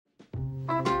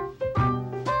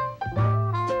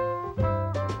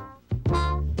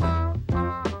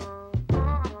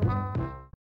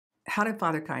how did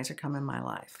Father Kieser come in my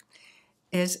life?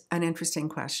 Is an interesting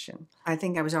question. I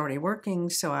think I was already working,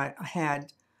 so I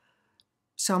had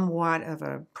somewhat of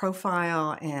a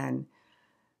profile, and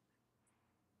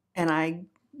I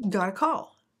got a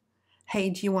call.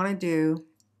 Hey, do you want to do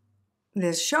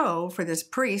this show for this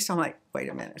priest? I'm like, wait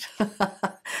a minute.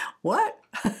 What?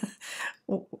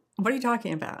 What are you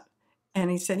talking about? And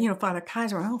he said, Father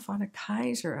Kieser. Oh, Father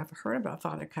Kieser. I've heard about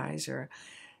Father Kieser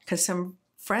because some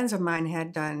friends of mine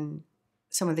had done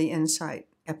some of the Insight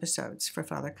episodes for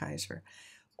Father Kieser.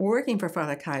 Working for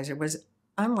Father Kieser was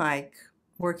unlike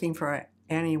working for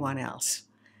anyone else.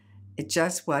 It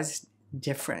just was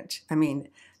different. I mean,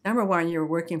 number one, you were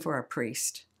working for a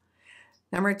priest.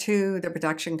 Number two, the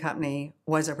production company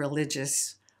was a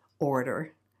religious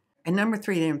order. And number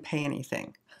three, they didn't pay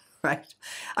anything, right?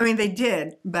 I mean, they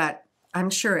did, but I'm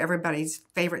sure everybody's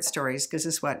favorite stories, because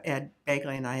this is what Ed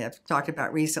Begley and I have talked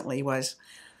about recently, was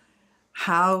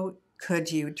how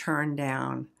could you turn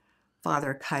down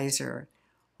Father Kieser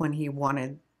when he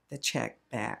wanted the check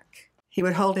back? He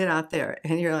would hold it out there,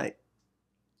 and you're like,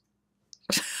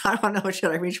 I don't know,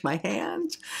 should I reach my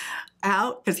hand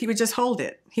out? Because he would just hold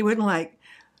it. He wouldn't like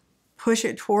push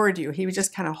it toward you. He would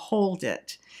just kind of hold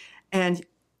it. And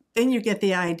then you get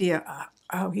the idea,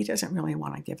 oh, he doesn't really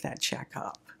want to give that check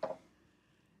up.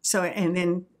 So, and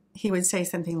then he would say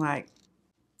something like,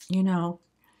 you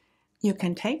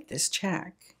can take this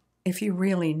check if you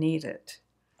really need it.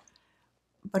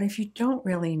 But if you don't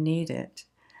really need it,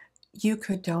 you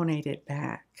could donate it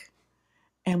back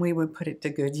and we would put it to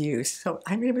good use. So,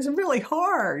 I mean, it was really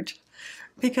hard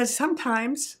because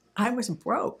sometimes I was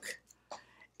broke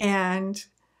and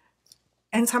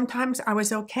sometimes I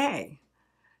was okay.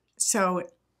 So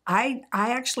I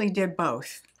actually did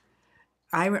both.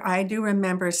 I do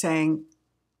remember saying,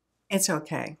 it's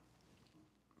okay.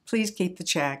 Please keep the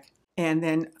check. And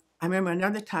then I remember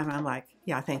another time I'm like,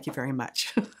 yeah, thank you very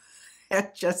much. I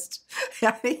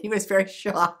think he was very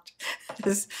shocked. I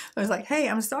was like, hey,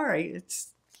 I'm sorry.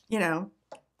 It's,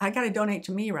 I got to donate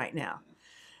to me right now.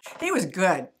 He was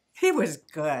good. He was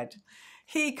good.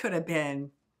 He could have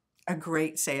been a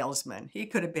great salesman. He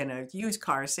could have been a used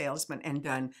car salesman and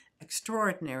done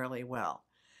extraordinarily well.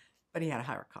 But he had a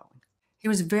higher calling. He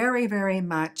was very, very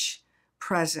much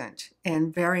present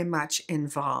and very much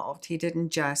involved. He didn't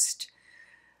just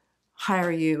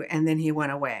hire you and then he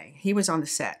went away. He was on the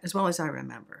set, as well as I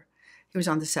remember. He was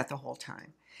on the set the whole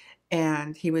time.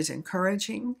 And he was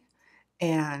encouraging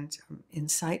and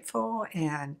insightful.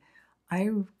 And I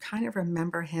kind of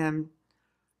remember him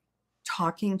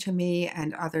talking to me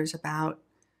and others about,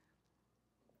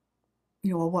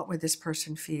 what would this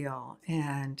person feel?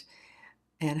 And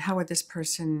how would this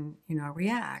person,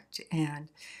 react?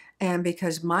 And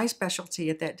because my specialty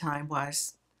at that time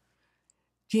was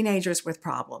teenagers with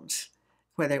problems,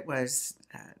 whether it was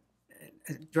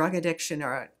drug addiction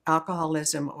or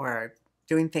alcoholism or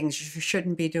doing things you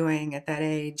shouldn't be doing at that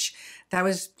age, that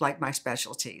was like my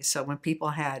specialty. So when people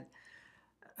had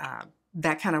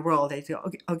that kind of role, they'd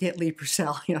go, oh, get Lee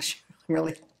Purcell.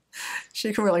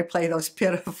 She can really play those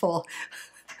pitiful,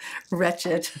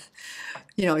 wretched,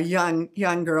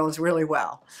 young girls really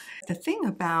well. The thing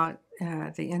about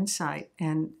the Insight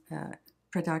and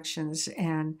Productions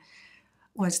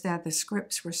was that the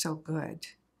scripts were so good,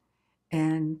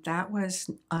 and that was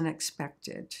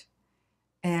unexpected.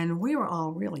 And we were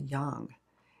all really young,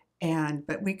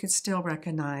 but we could still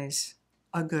recognize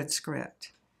a good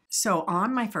script. So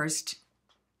on my first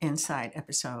Insight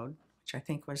episode, which I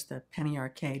think was the Penny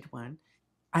Arcade one,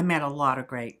 I met a lot of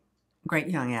great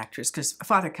young actors, because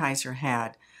Father Kieser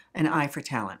had an eye for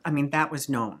talent. I mean, that was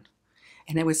known.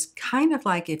 And it was kind of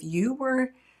like if you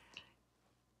were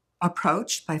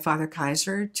approached by Father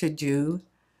Kieser to do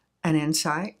an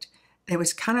Insight, it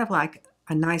was kind of like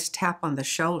a nice tap on the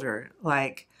shoulder,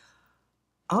 like,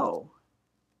 oh,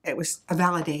 it was a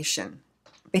validation,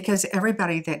 because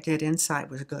everybody that did Insight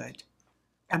was good.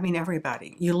 I mean,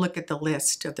 everybody. You look at the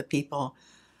list of the people,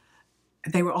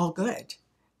 they were all good.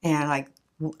 And like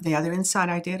the other Insight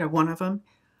I did, or one of them,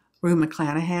 Rue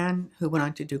McClanahan, who went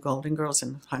on to do Golden Girls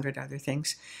and 100 other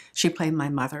things. She played my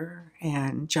mother,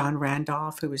 and John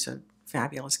Randolph, who was a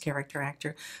fabulous character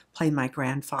actor, played my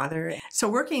grandfather. So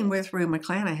working with Rue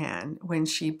McClanahan when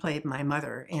she played my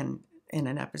mother in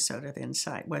an episode of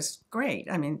Insight was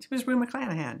great. I mean, it was Rue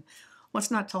McClanahan.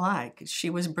 What's not to like? She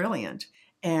was brilliant.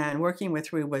 And working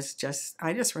with Rue was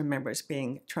I just remember it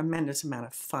being a tremendous amount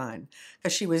of fun,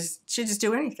 because she'd just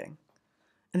do anything.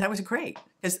 And that was great,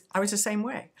 because I was the same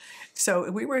way.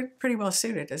 So we were pretty well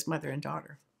suited as mother and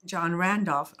daughter. John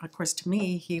Randolph, of course, to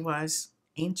me, he was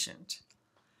ancient.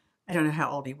 I don't know how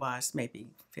old he was, maybe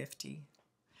 50.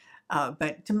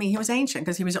 But to me, he was ancient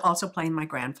because he was also playing my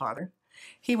grandfather.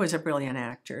 He was a brilliant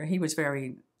actor. He was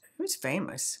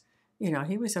famous. You know,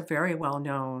 he was a very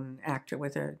well-known actor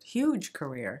with a huge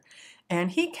career.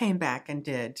 And he came back and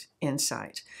did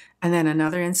Insight. And then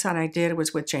another Insight I did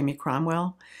was with Jamie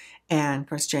Cromwell. And of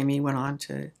course, Jamie went on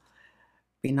to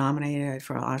be nominated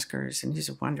for Oscars, and he's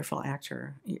a wonderful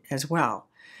actor as well.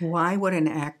 Why would an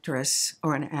actress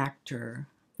or an actor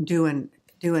do an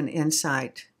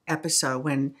Insight episode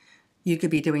when you could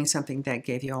be doing something that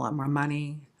gave you a lot more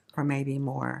money or maybe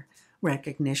more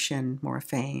recognition, more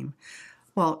fame?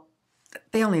 Well,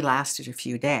 they only lasted a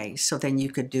few days, so then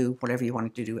you could do whatever you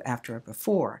wanted to do after or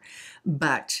before.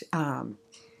 But,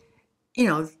 you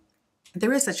know,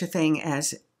 there is such a thing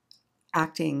as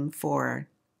acting for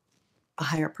a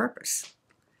higher purpose.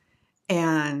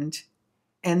 And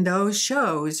those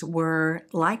shows were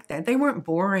like that. They weren't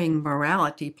boring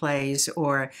morality plays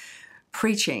or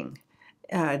preaching.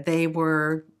 They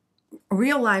were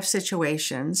real life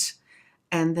situations,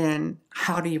 and then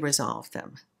how do you resolve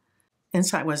them?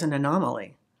 Insight was an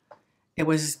anomaly. It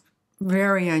was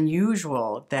very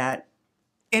unusual that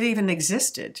it even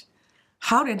existed.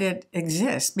 How did it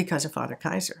exist? Because of Father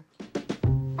Kieser.